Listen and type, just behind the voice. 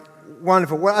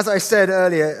Wonderful. Well, as I said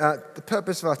earlier, the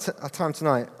purpose of our time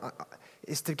tonight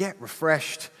is to get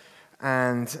refreshed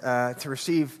and to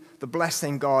receive the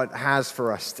blessing God has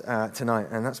for us tonight.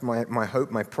 And that's my hope,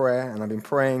 my prayer. And I've been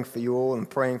praying for you all and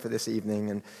praying for this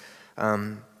evening.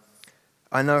 And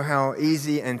I know how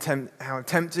easy and how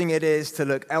tempting it is to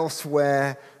look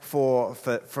elsewhere for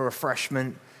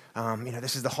refreshment.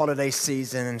 This is the holiday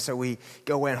season, and so we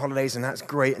go away on holidays, and that's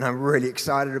great, and I'm really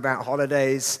excited about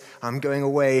holidays. I'm going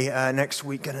away next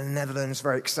week to the Netherlands,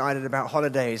 very excited about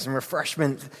holidays and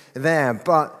refreshment there.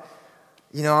 But,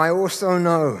 I also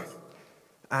know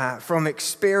from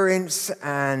experience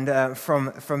and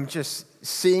from just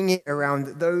seeing it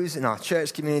around those in our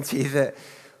church community that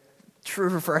true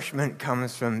refreshment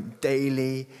comes from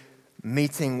daily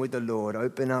meeting with the Lord,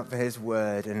 open up His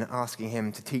Word and asking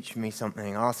Him to teach me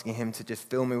something, asking Him to just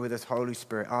fill me with His Holy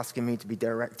Spirit, asking me to be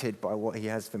directed by what He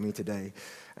has for me today.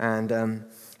 And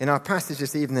in our passage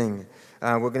this evening,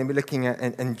 we're going to be looking at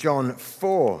in John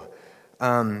 4.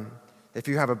 If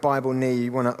you have a Bible near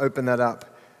you, want to open that up.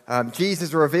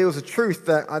 Jesus reveals a truth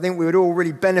that I think we would all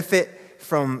really benefit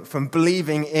from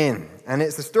believing in. And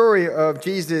it's the story of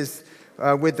Jesus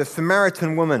with the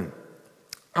Samaritan woman.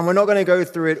 And we're not going to go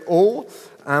through it all.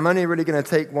 I'm only really going to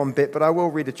take one bit, but I will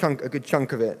read a good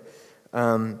chunk of it.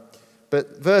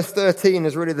 But verse 13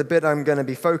 is really the bit I'm going to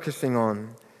be focusing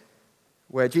on,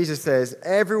 where Jesus says,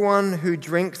 "Everyone who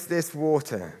drinks this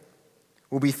water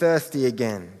will be thirsty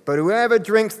again. But whoever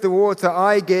drinks the water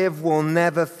I give will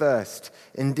never thirst.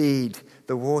 Indeed,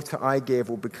 the water I give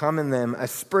will become in them a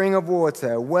spring of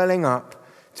water welling up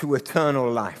to eternal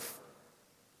life."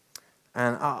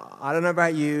 And I don't know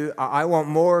about you, I want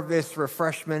more of this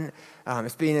refreshment.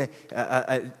 It's been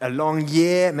a long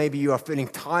year. Maybe you are feeling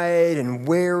tired and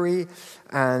weary.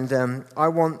 And I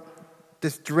want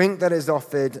this drink that is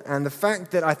offered. And the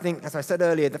fact that I think, as I said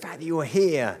earlier, the fact that you're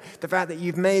here, the fact that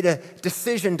you've made a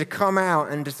decision to come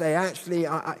out and to say, actually,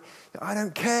 I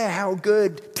don't care how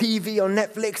good TV on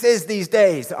Netflix is these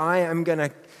days. I am going to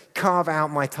carve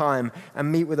out my time and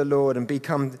meet with the Lord and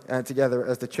become together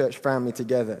as the church family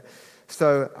together.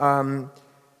 So,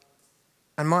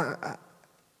 and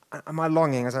my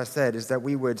longing, as I said, is that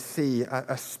we would see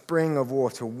a spring of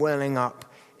water welling up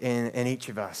in each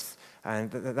of us. And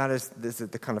that is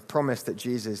the kind of promise that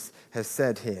Jesus has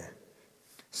said here.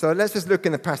 So let's just look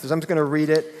in the passage. I'm just going to read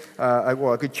it, a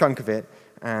good chunk of it,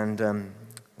 and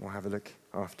we'll have a look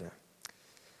after.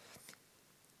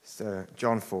 So,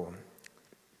 John 4.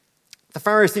 The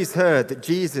Pharisees heard that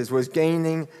Jesus was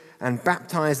gaining and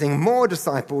baptizing more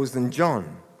disciples than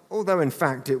John, although in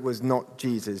fact it was not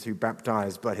Jesus who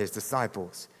baptized, but his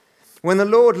disciples. When the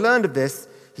Lord learned of this,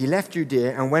 he left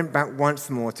Judea and went back once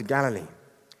more to Galilee.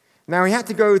 Now he had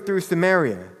to go through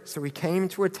Samaria, so he came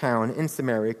to a town in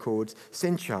Samaria called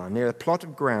Sychar, near a plot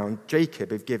of ground Jacob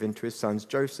had given to his sons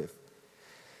Joseph.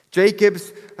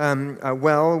 Jacob's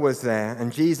well was there,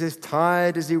 and Jesus,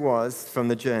 tired as he was from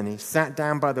the journey, sat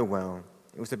down by the well.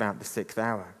 It was about the 6th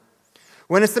hour.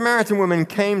 When a Samaritan woman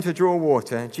came to draw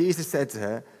water, Jesus said to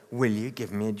her, "Will you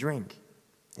give me a drink?"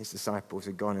 His disciples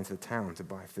had gone into the town to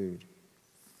buy food.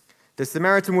 The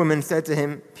Samaritan woman said to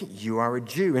him, "You are a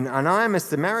Jew, and I am a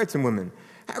Samaritan woman.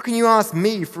 How can you ask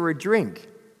me for a drink?"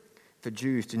 For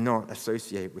Jews do not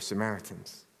associate with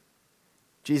Samaritans.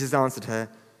 Jesus answered her,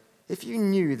 "If you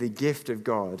knew the gift of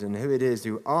God and who it is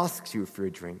who asks you for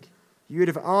a drink, you would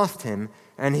have asked him,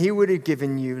 and he would have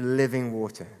given you living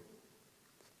water."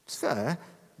 "Sir,"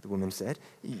 the woman said,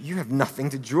 "you have nothing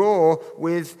to draw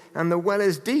with, and the well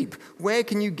is deep. Where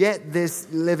can you get this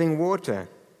living water?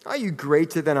 Are you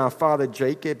greater than our father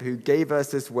Jacob, who gave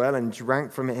us this well and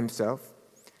drank from it himself,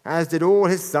 as did all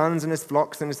his sons and his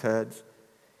flocks and his herds?"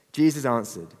 Jesus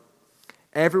answered,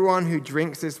 "Everyone who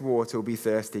drinks this water will be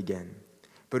thirsty again.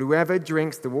 But whoever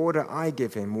drinks the water I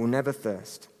give him will never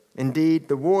thirst. Indeed,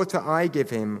 the water I give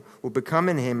him will become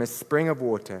in him a spring of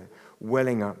water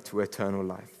welling up to eternal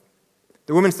life."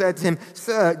 The woman said to him,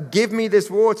 "Sir, give me this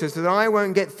water so that I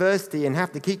won't get thirsty and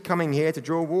have to keep coming here to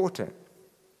draw water."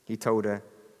 He told her,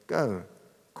 "Go,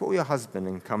 call your husband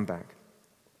and come back."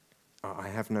 "I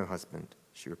have no husband,"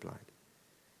 she replied.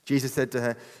 Jesus said to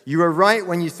her, "You are right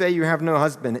when you say you have no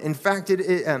husband. In fact,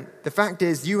 the fact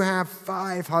is you have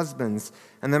 5 husbands,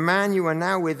 and the man you are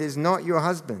now with is not your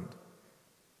husband.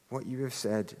 What you have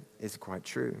said is quite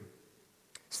true."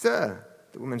 "Sir,"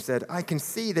 the woman said, "I can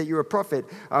see that you are a prophet.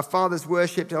 Our fathers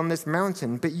worshipped on this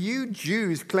mountain, but you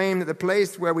Jews claim that the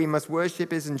place where we must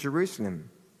worship is in Jerusalem."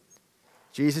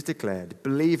 Jesus declared,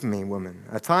 "Believe me, woman,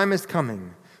 a time is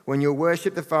coming when you'll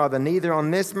worship the Father neither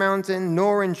on this mountain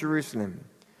nor in Jerusalem.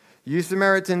 You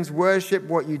Samaritans worship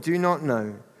what you do not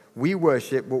know. We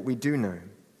worship what we do know.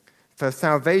 for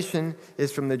salvation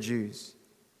is from the Jews.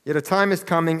 Yet a time is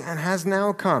coming and has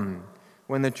now come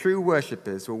when the true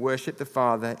worshippers will worship the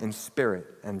Father in spirit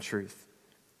and truth.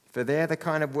 For they are the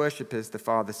kind of worshippers the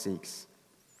Father seeks.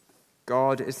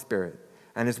 God is spirit,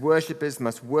 and his worshippers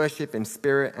must worship in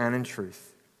spirit and in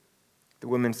truth. The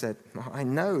woman said, I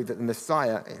know that the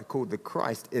Messiah, called the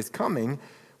Christ, is coming.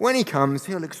 When he comes,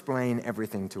 he'll explain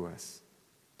everything to us.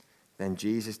 Then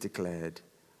Jesus declared,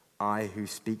 I who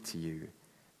speak to you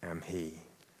am he.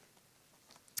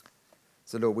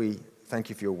 So Lord, we thank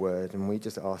you for your word, and we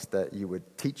just ask that you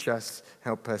would teach us,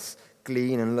 help us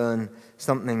glean and learn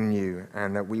something new,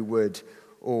 and that we would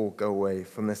all go away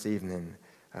from this evening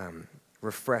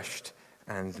refreshed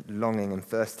and longing and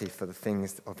thirsty for the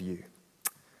things of you.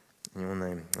 In your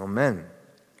name, amen.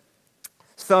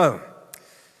 So,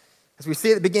 as we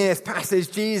see at the beginning of this passage,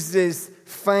 Jesus'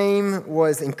 fame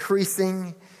was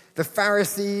increasing. The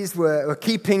Pharisees were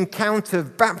keeping count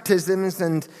of baptisms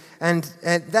and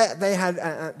that they had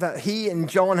that he and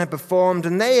John had performed,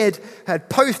 and they had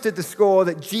posted the score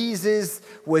that Jesus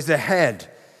was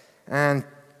ahead, and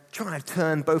trying to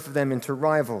turn both of them into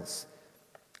rivals.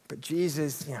 But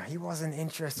Jesus, he wasn't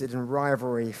interested in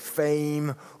rivalry,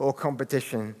 fame, or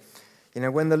competition.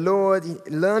 When the Lord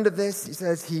learned of this, he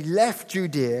says he left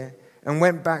Judea and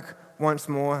went back once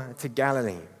more to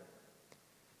Galilee.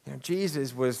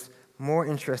 Jesus was more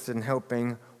interested in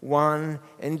helping one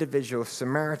individual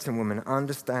Samaritan woman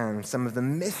understand some of the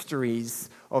mysteries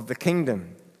of the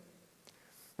kingdom.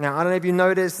 Now, I don't know if you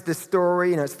noticed this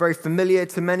story. It's very familiar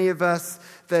to many of us,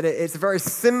 that it's a very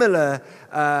similar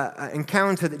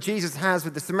encounter that Jesus has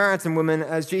with the Samaritan woman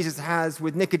as Jesus has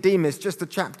with Nicodemus just a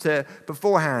chapter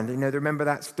beforehand. Remember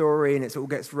that story, and it all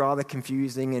gets rather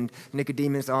confusing, and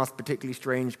Nicodemus asks particularly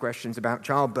strange questions about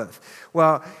childbirth.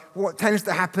 Well, what tends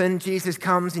to happen, Jesus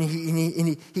comes and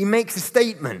he makes a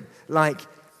statement like,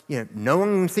 no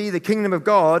one can see the kingdom of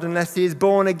God unless he is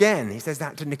born again. He says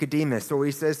that to Nicodemus. Or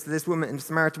he says to this woman, the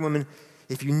Samaritan woman,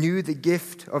 if you knew the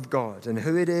gift of God and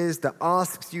who it is that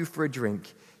asks you for a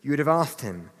drink, you would have asked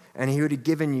him, and he would have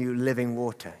given you living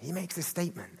water. He makes a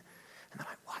statement. And they're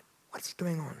like, what's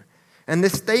going on? And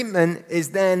this statement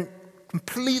is then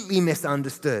completely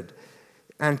misunderstood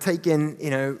and taken,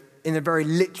 in a very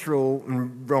literal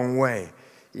and wrong way.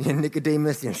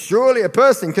 Nicodemus, surely a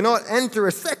person cannot enter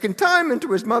a second time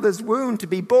into his mother's womb to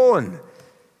be born.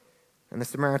 And the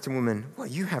Samaritan woman,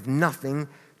 you have nothing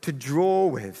to draw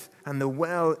with, and the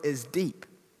well is deep.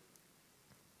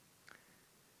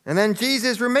 And then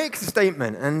Jesus remakes a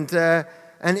statement,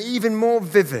 and even more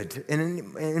vivid,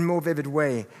 in a more vivid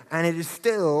way, and it is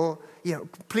still,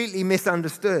 completely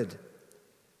misunderstood.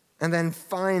 And then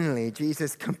finally,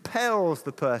 Jesus compels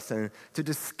the person to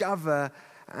discover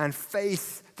and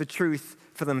face the truth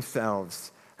for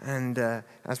themselves. And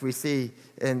as we see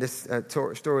in this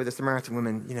story of the Samaritan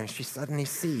woman, she suddenly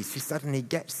sees, she suddenly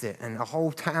gets it, and a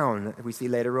whole town, that we see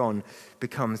later on,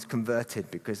 becomes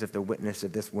converted because of the witness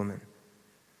of this woman.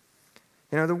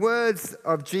 The words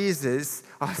of Jesus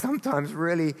are sometimes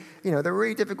really, they're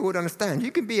really difficult to understand.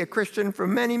 You can be a Christian for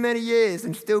many, many years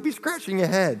and still be scratching your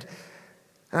head.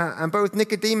 And both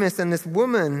Nicodemus and this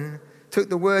woman took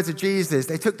the words of Jesus,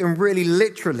 they took them really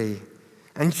literally.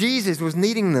 And Jesus was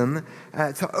needing them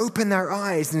to open their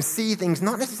eyes and see things,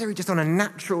 not necessarily just on a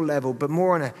natural level, but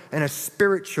more on a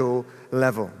spiritual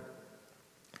level.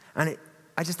 And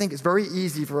I just think it's very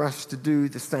easy for us to do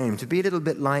the same, to be a little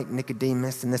bit like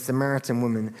Nicodemus and the Samaritan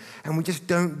woman, and we just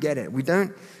don't get it.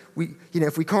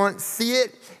 If we can't see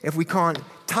it, if we can't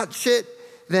touch it,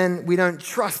 then we don't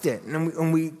trust it,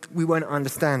 and we won't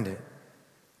understand it.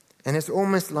 And it's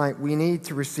almost like we need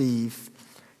to receive,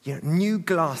 new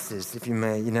glasses, if you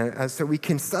may, so we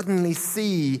can suddenly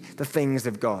see the things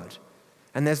of God.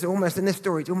 And there's almost, in this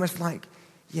story, it's almost like,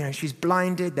 she's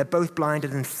blinded, they're both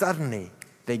blinded, and suddenly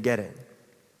they get it.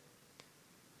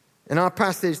 In our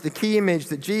passage, the key image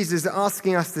that Jesus is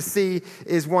asking us to see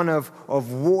is one of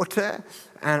water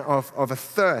and of a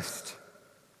thirst.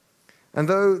 And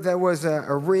though there was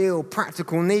a real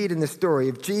practical need in the story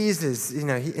of Jesus, in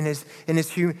his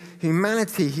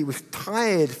humanity, he was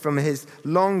tired from his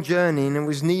long journey and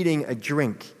was needing a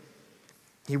drink.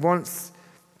 He wants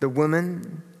the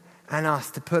woman and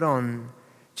us to put on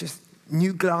just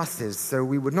new glasses so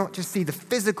we would not just see the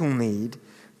physical need,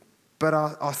 but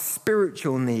our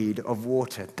spiritual need of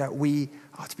water, that we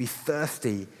are to be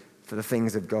thirsty for the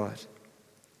things of God.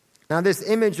 Now, this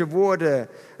image of water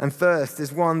and thirst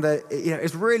is one that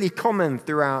is really common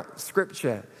throughout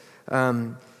Scripture.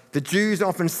 The Jews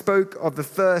often spoke of the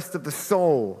thirst of the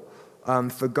soul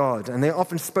for God, and they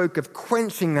often spoke of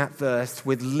quenching that thirst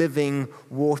with living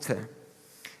water.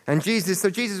 And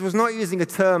Jesus was not using a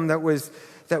term that was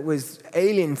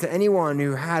alien to anyone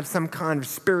who had some kind of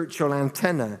spiritual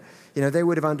antenna. They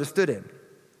would have understood it.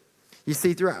 You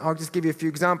see, I'll just give you a few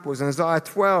examples. In Isaiah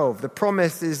 12, the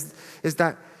promise is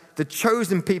that the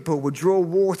chosen people would draw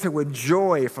water with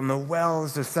joy from the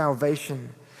wells of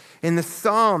salvation. In the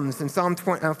Psalms, in Psalm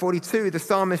 42, the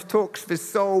psalmist talks of his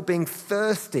soul being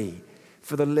thirsty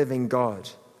for the living God.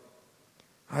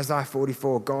 Isaiah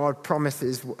 44, God's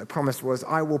promise was,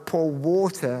 I will pour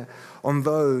water on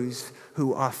those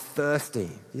who are thirsty.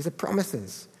 These are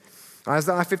promises.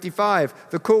 Isaiah 55,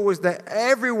 the call was that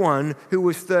everyone who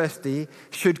was thirsty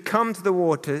should come to the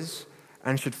waters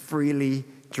and should freely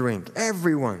drink.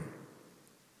 Everyone.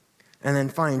 And then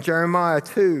finally, Jeremiah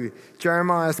 2,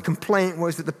 Jeremiah's complaint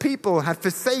was that the people had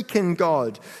forsaken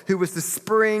God, who was the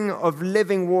spring of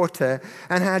living water,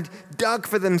 and had dug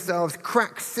for themselves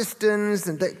cracked cisterns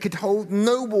that could hold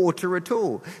no water at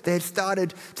all. They had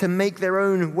started to make their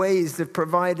own ways of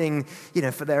providing,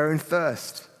 for their own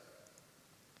thirst.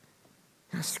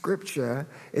 Now, Scripture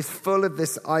is full of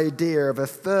this idea of a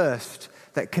thirst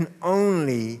that can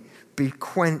only be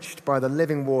quenched by the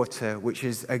living water, which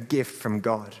is a gift from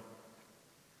God.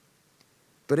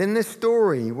 But in this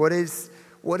story, what is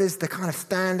the kind of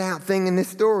standout thing in this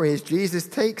story is Jesus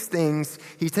takes things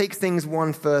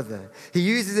one further. He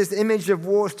uses this image of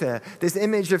water, this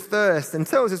image of thirst, and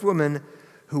tells this woman,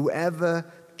 whoever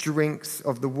drinks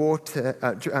the water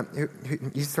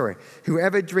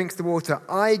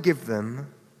I give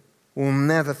them will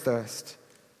never thirst.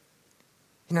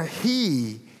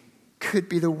 He could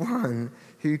be the one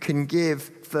who can give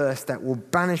thirst that will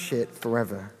banish it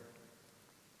forever.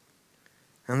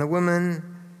 And the woman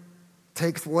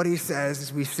takes what he says,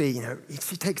 as we see,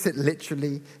 she takes it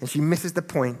literally and she misses the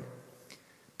point.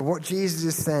 But what Jesus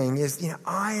is saying is,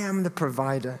 I am the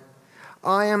provider.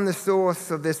 I am the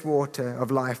source of this water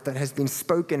of life that has been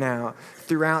spoken out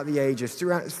throughout the ages,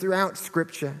 throughout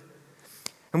Scripture.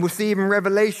 And we'll see even in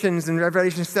Revelation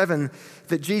 7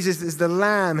 that Jesus is the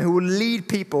Lamb who will lead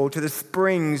people to the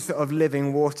springs of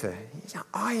living water.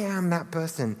 I am that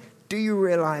person. Do you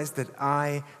realize that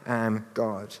I am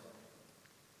God?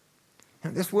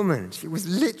 Now, this woman, she was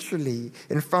literally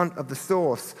in front of the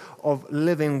source of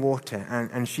living water,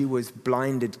 and she was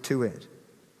blinded to it.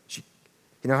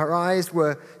 Her eyes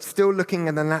were still looking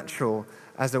at the natural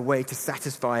as a way to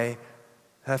satisfy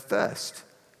her thirst.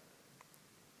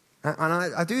 And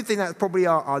I do think that's probably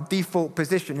our default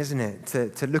position, isn't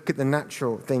it? To look at the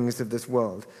natural things of this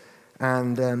world.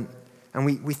 And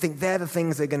we think they're the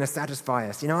things that are going to satisfy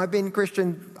us. I've been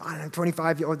Christian,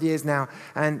 25 odd years now,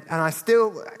 and I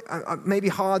still, maybe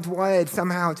hardwired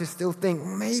somehow to still think,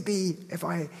 maybe if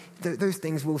those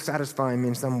things will satisfy me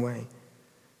in some way.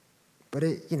 But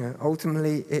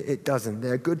ultimately it doesn't.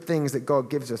 There are good things that God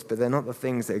gives us, but they're not the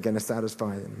things that are going to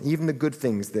satisfy them. Even the good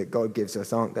things that God gives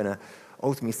us aren't going to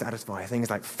ultimately satisfy. Things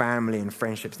like family and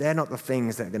friendships, they're not the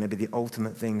things that are going to be the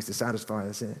ultimate things to satisfy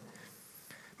us.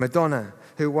 Madonna,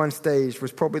 who one stage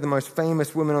was probably the most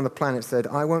famous woman on the planet, said,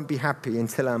 I won't be happy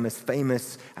until I'm as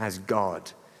famous as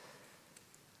God.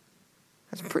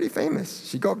 That's pretty famous.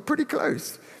 She got pretty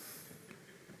close.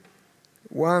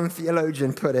 One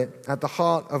theologian put it, at the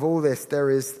heart of all this, there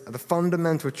is the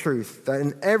fundamental truth that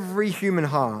in every human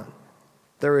heart,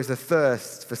 there is a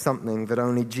thirst for something that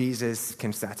only Jesus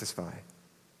can satisfy.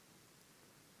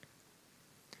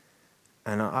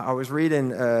 And I was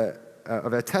reading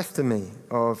of a testimony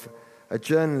of a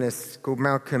journalist called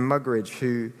Malcolm Muggeridge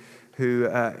who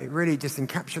really just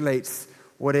encapsulates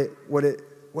what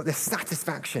the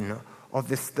satisfaction of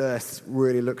this thirst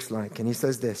really looks like. And he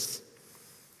says this: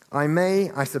 I may,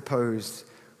 I suppose,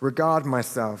 regard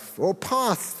myself or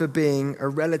pass for being a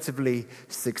relatively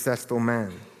successful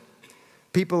man.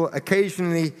 People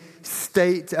occasionally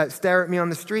stare at me on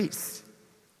the streets.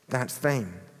 That's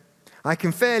fame. I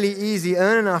can fairly easily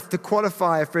earn enough to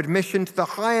qualify for admission to the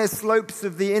higher slopes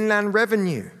of the Inland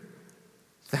Revenue.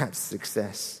 That's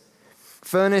success.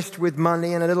 Furnished with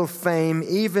money and a little fame,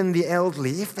 even the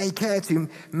elderly, if they care to,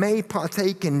 may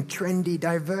partake in trendy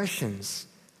diversions.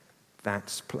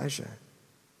 That's pleasure.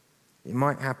 It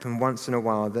might happen once in a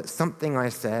while that something I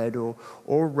said or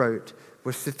wrote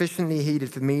was sufficiently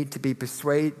heeded for me to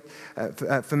persuade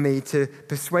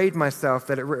myself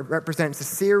that it represents a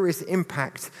serious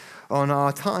impact on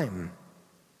our time.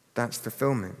 That's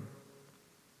fulfillment.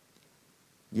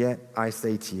 Yet I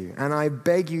say to you, and I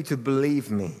beg you to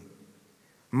believe me,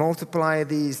 multiply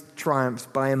these triumphs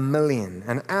by 1,000,000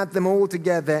 and add them all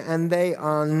together, and they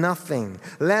are nothing,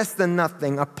 less than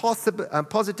nothing, a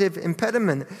positive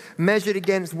impediment measured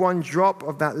against one drop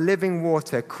of that living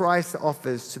water Christ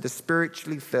offers to the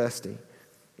spiritually thirsty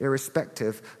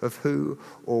irrespective of who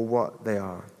or what they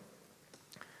are.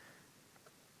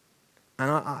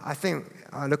 And I think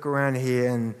I look around here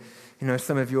and,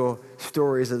 some of your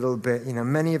stories a little bit.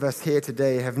 Many of us here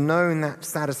today have known that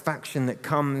satisfaction that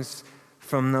comes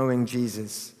from knowing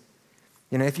Jesus.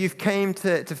 If you've came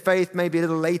to faith maybe a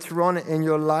little later on in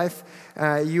your life,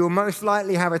 you will most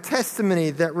likely have a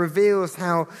testimony that reveals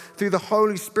how through the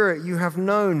Holy Spirit you have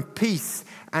known peace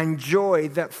and joy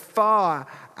that far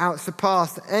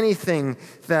outsurpassed anything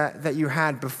that you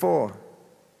had before.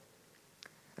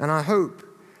 And I hope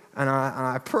and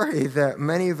I pray that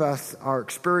many of us are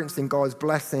experiencing God's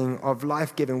blessing of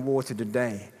life-giving water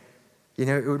today.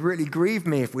 It would really grieve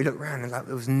me if we look around and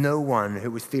there was no one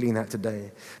who was feeling that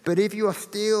today. But if you're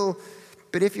still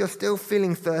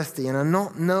feeling thirsty and are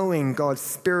not knowing God's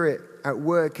Spirit at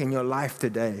work in your life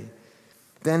today,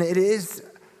 then it is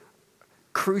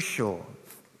crucial,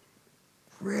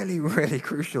 really, really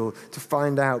crucial to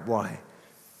find out why.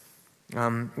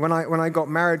 When I got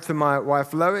married to my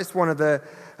wife Lois, one of the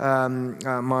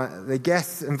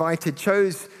guests invited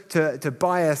chose to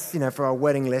buy us, for our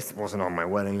wedding list. It wasn't on my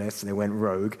wedding list, and they went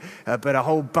rogue. But a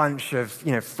whole bunch of,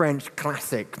 French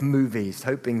classic movies,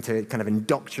 hoping to kind of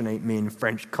indoctrinate me in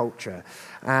French culture.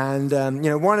 And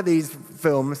one of these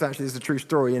films, actually, this is a true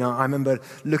story. I remember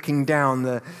looking down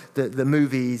the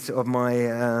movies of my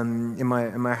in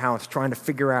my house, trying to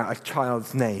figure out a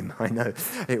child's name. I know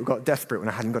it got desperate when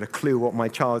I hadn't got a clue what my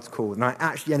child's called, and I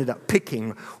actually ended up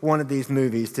picking one of these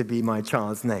movies to be my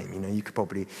child's name. You could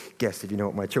probably guess if you know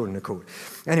what my children are called.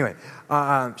 Anyway,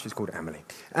 she's called Amelie.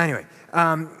 Anyway,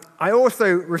 I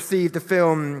also received the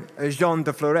film Jean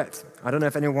de Florette. I don't know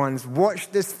if anyone's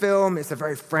watched this film. It's a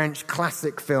very French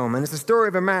classic film, and it's the story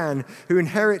of a man who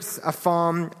inherits a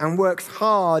farm and works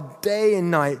hard day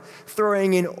and night,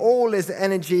 throwing in all his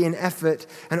energy and effort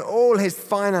and all his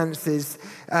finances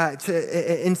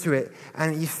into it,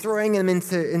 and he's throwing them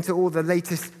into all the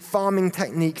latest farming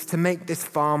techniques to make this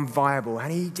farm viable,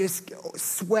 and he just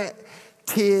sweat,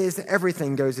 tears,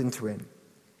 everything goes into it.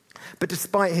 But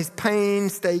despite his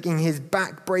painstaking, his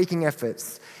back-breaking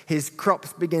efforts, his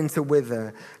crops begin to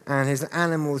wither and his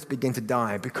animals begin to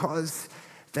die because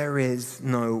there is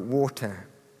no water.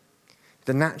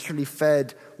 The naturally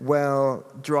fed well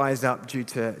dries up due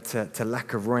to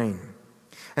lack of rain.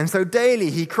 And so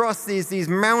daily he crosses these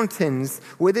mountains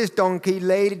with his donkey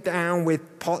laid down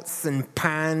with pots and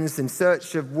pans in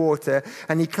search of water,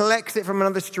 and he collects it from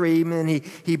another stream and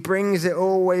he brings it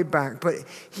all the way back. But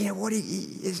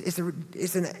it's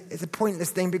a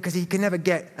pointless thing because he can never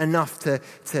get enough to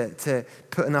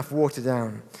put enough water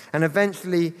down. And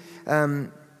eventually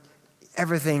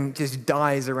everything just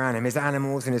dies around him, his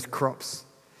animals and his crops.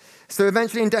 So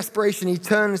eventually, in desperation, he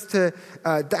turns to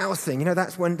dowsing.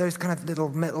 That's when those kind of little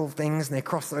metal things, and they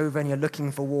cross over, and you're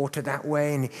looking for water that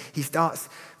way. And he starts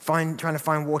trying to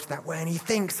find water that way, and he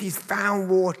thinks he's found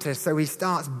water. So he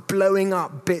starts blowing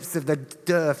up bits of the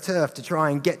turf to try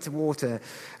and get to water.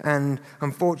 And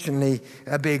unfortunately,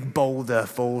 a big boulder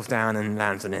falls down and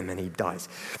lands on him, and he dies.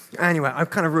 Anyway, I've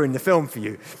kind of ruined the film for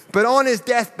you. But on his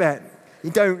deathbed,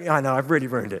 I know, I've really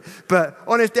ruined it. But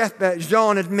on his deathbed,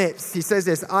 Jean admits, he says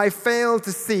this: I failed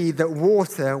to see that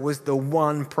water was the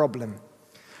one problem.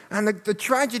 And the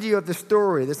tragedy of the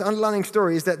story, this underlying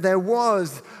story, is that there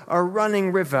was a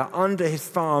running river under his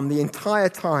farm the entire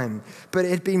time, but it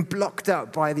had been blocked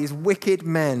up by these wicked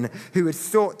men who had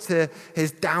sought to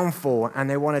his downfall,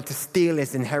 and they wanted to steal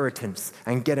his inheritance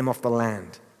and get him off the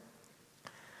land.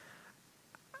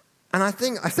 And I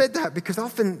think I said that because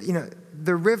often,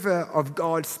 the river of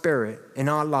God's Spirit in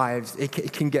our lives,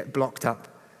 it can get blocked up,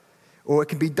 or it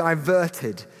can be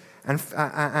diverted and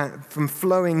from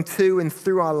flowing to and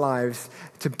through our lives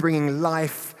to bringing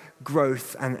life,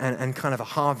 growth, and kind of a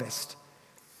harvest.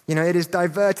 It is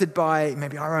diverted by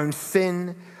maybe our own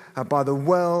sin, by the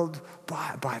world,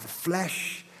 by the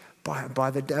flesh, by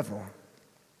the devil.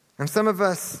 And some of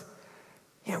us,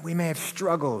 we may have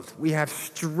struggled, we have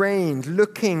strained,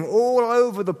 looking all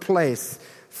over the place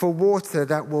for water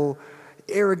that will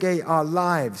irrigate our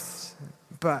lives,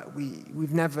 but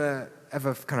we've never,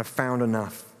 ever kind of found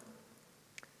enough.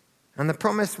 And the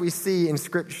promise we see in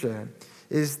Scripture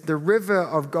is the river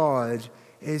of God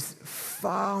is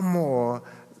far more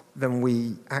than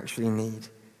we actually need.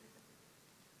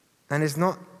 And it's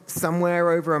not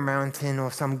somewhere over a mountain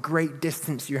or some great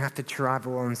distance you have to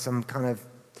travel on some kind of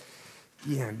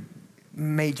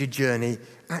major journey.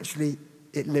 Actually,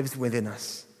 it lives within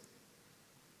us.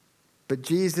 But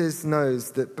Jesus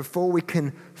knows that before we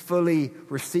can fully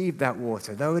receive that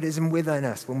water, though it isn't within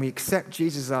us, when we accept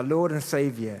Jesus as our Lord and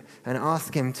Savior and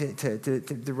ask Him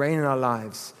to reign in our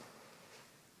lives,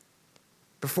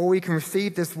 Before we can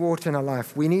receive this water in our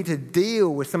life, we need to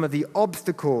deal with some of the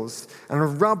obstacles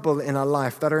and rubble in our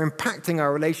life that are impacting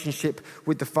our relationship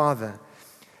with the Father.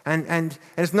 And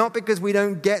it's not because we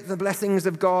don't get the blessings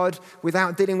of God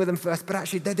without dealing with them first, but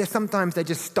actually sometimes they're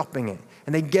just stopping it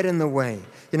and they get in the way.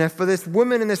 For this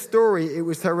woman in the story, it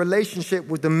was her relationship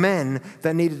with the men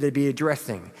that needed to be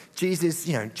addressing. Jesus,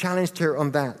 challenged her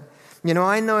on that.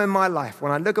 I know in my life,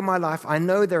 when I look at my life, I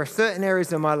know there are certain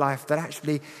areas in my life that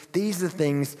actually these are the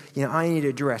things, I need to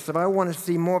address. If I want to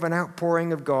see more of an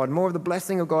outpouring of God, more of the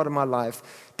blessing of God in my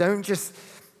life, don't just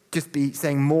be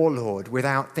saying more, Lord,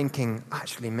 without thinking,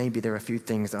 actually, maybe there are a few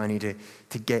things that I need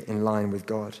to get in line with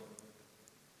God.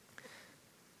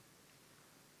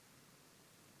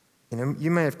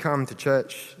 You may have come to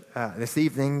church this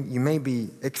evening. You may be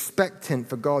expectant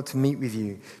for God to meet with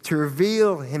you, to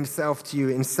reveal himself to you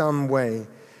in some way.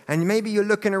 And maybe you're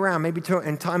looking around, maybe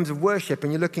in times of worship,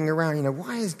 and you're looking around,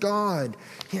 why is God,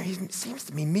 he seems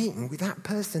to be meeting with that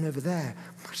person over there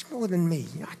much more than me.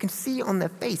 I can see on their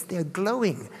face, they're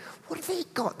glowing. What have they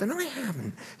got that I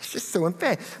haven't? It's just so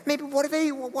unfair. Maybe why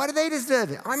do they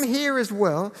deserve it? I'm here as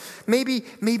well. Maybe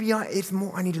it's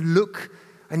more, I need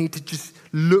to just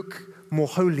look more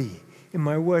holy in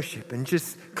my worship and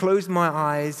just close my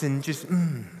eyes and just,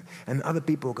 and other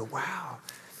people go, wow.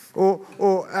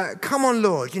 Or come on,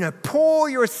 Lord, pour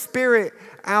your spirit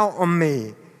out on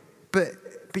me. But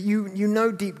you know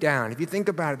deep down, if you think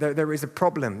about it, there is a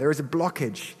problem. There is a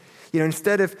blockage.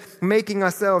 Instead of making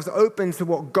ourselves open to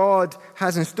what God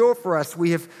has in store for us,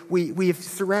 we have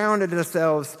surrounded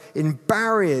ourselves in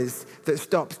barriers that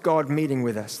stops God meeting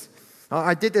with us.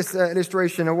 I did this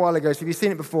illustration a while ago, so if you've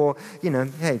seen it before,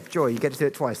 hey, Joy, you get to do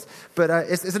it twice. But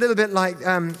it's a little bit like,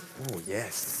 oh,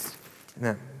 yes.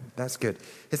 No, that's good.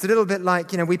 It's a little bit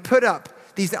like, we put up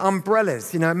these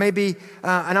umbrellas, maybe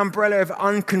an umbrella of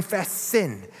unconfessed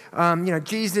sin.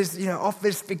 Jesus,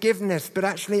 offers forgiveness, but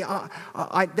actually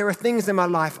there are things in my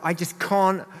life I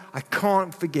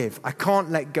can't forgive. I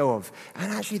can't let go of.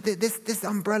 And actually this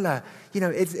umbrella,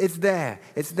 it's there.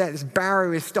 It's there. This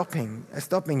barrier is stopping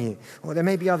you. Or there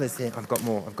may be others here. I've got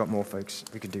more, folks.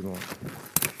 We can do more.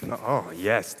 Oh,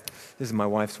 yes. This is my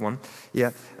wife's one.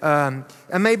 Yeah. And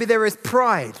maybe there is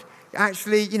pride.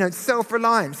 Actually,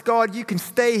 self-reliance. God, you can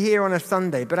stay here on a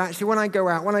Sunday, but actually when I go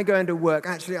out, when I go into work,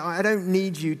 actually I don't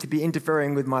need you to be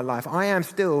interfering with my life. I am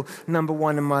still number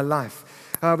one in my life.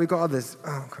 We've got others.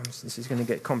 Oh, crumbs, this is going to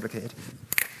get complicated.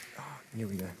 Oh, here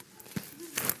we go.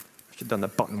 I should have done the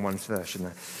button ones first,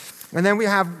 shouldn't I? And then we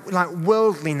have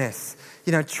worldliness.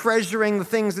 Treasuring the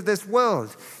things of this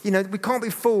world. We can't be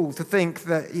fooled to think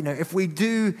that, if we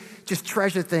do just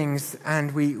treasure things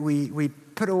and we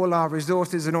put all our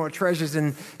resources and all our treasures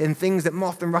in things that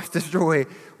moth and rust destroy,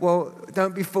 well,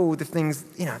 don't be fooled if things,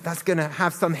 that's going to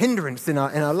have some hindrance in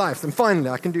our lives. And finally,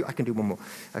 I can do one more.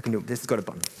 This has got a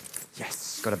button.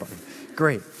 Yes, got a button.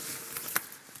 Great.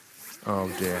 Oh,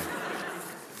 dear.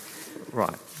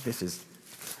 Right,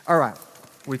 all right,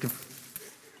 we can...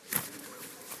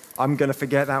 I'm going to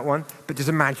forget that one, but just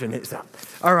imagine it's up.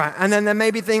 All right, and then there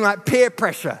may be things like peer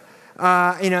pressure,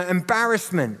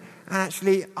 embarrassment, and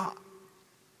actually,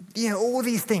 all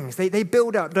these things, they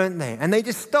build up, don't they? And they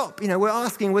just stop. We're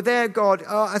asking, we're there, God,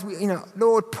 as we,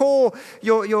 Lord, pour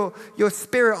your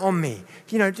spirit on me.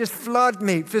 Just flood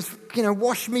me, just,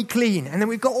 wash me clean. And then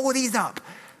we've got all these up.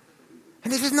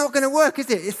 And this is not going to work,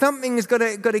 is it? Something's got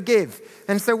to give.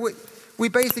 And so we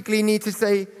basically need to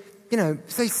say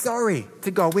sorry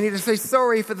to God. We need to say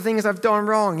sorry for the things I've done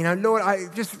wrong. Lord, I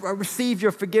receive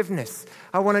your forgiveness.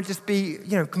 I want to just be,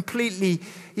 completely,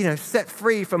 set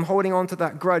free from holding on to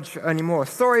that grudge anymore.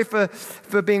 Sorry for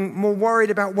being more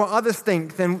worried about what others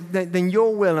think than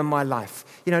your will in my life.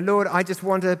 Lord, I just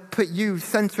want to put you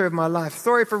center of my life.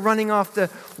 Sorry for running after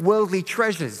worldly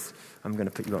treasures. I'm going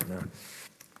to put you up now.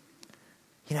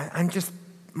 And just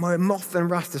my moth and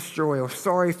rust destroy, or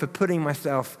sorry for putting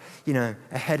myself,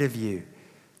 ahead of you.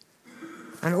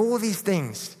 And all these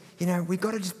things, we've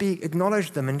got to just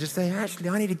acknowledge them and just say, actually,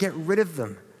 I need to get rid of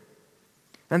them.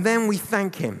 And then we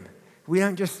thank him. We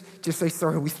don't just say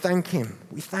sorry, we thank him.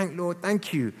 We thank, Lord,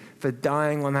 thank you for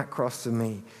dying on that cross for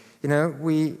me.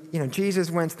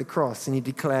 Jesus went to the cross and he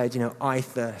declared, I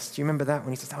thirst. Do you remember that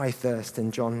when he says, I thirst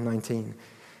in John 19?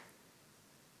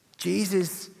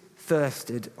 Jesus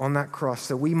thirsted on that cross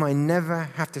so we might never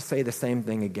have to say the same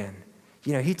thing again.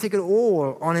 He took it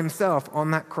all on himself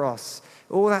on that cross,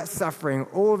 all that suffering,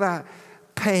 all that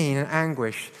pain and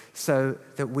anguish so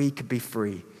that we could be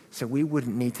free, so we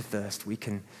wouldn't need to thirst. We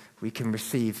can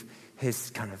receive his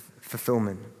kind of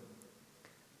fulfillment.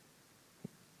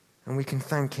 And we can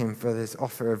thank him for this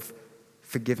offer of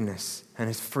forgiveness and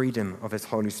his freedom of his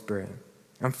Holy Spirit.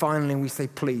 And finally, we say,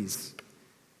 please.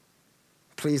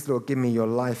 Please, Lord, give me your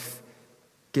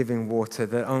life-giving water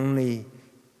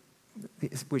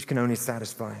which can only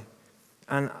satisfy.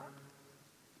 And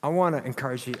I want to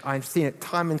encourage you. I've seen it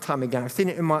time and time again. I've seen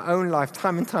it in my own life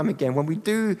time and time again. When we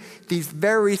do these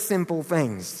very simple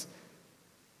things,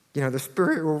 the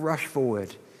Spirit will rush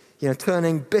forward,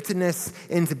 turning bitterness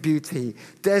into beauty,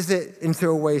 desert into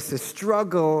oasis,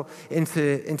 struggle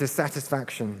into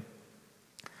satisfaction.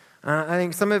 I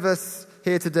think some of us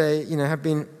here today, have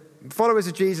been followers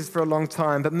of Jesus for a long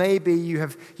time, but maybe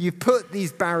you've put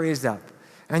these barriers up,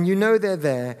 and they're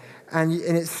there, and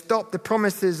it stopped the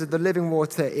promises of the living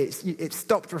water. It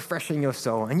stopped refreshing your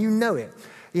soul, and you know it.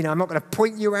 I'm not going to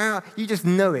point you out. You just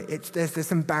know it. There's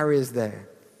some barriers there.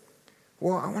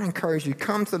 Well, I want to encourage you,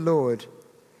 come to the Lord.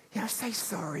 Say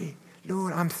sorry.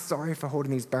 Lord, I'm sorry for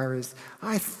holding these barriers.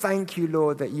 I thank you,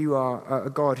 Lord, that you are a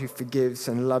God who forgives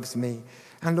and loves me.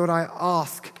 And Lord, I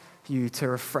ask you to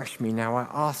refresh me now. I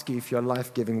ask you for your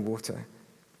life-giving water.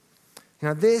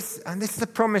 This is a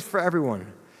promise for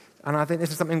everyone. And I think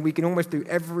this is something we can almost do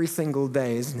every single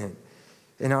day, isn't it?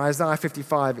 In Isaiah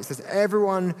 55, it says,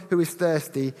 everyone who is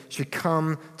thirsty should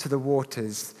come to the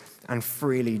waters and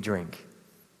freely drink.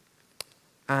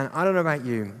 And I don't know about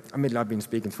you. Admittedly, I've been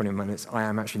speaking 20 minutes. I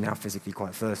am actually now physically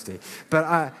quite thirsty.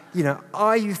 But,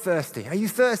 are you thirsty? Are you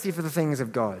thirsty for the things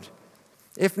of God?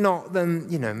 If not, then,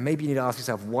 maybe you need to ask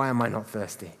yourself, why am I not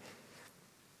thirsty?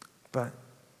 But,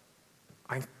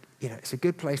 it's a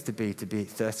good place to be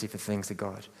thirsty for things of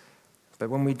God. But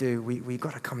when we do, we've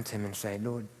got to come to him and say,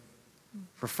 Lord,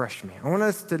 refresh me. I want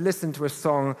us to listen to a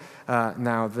song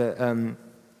now that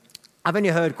I've only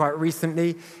heard quite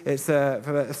recently. It's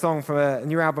a song from a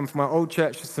new album from our old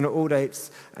church, St.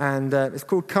 Aldate's, and it's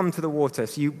called Come to the Water.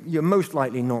 So you're most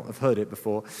likely not have heard it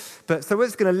before. So we're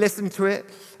just going to listen to it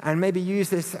and maybe use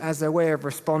this as a way of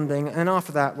responding. And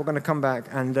after that, we're going to come back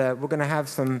and we're going to have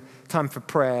some time for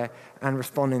prayer and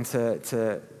responding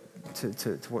to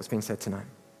what's being said tonight.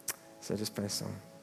 So just play a song.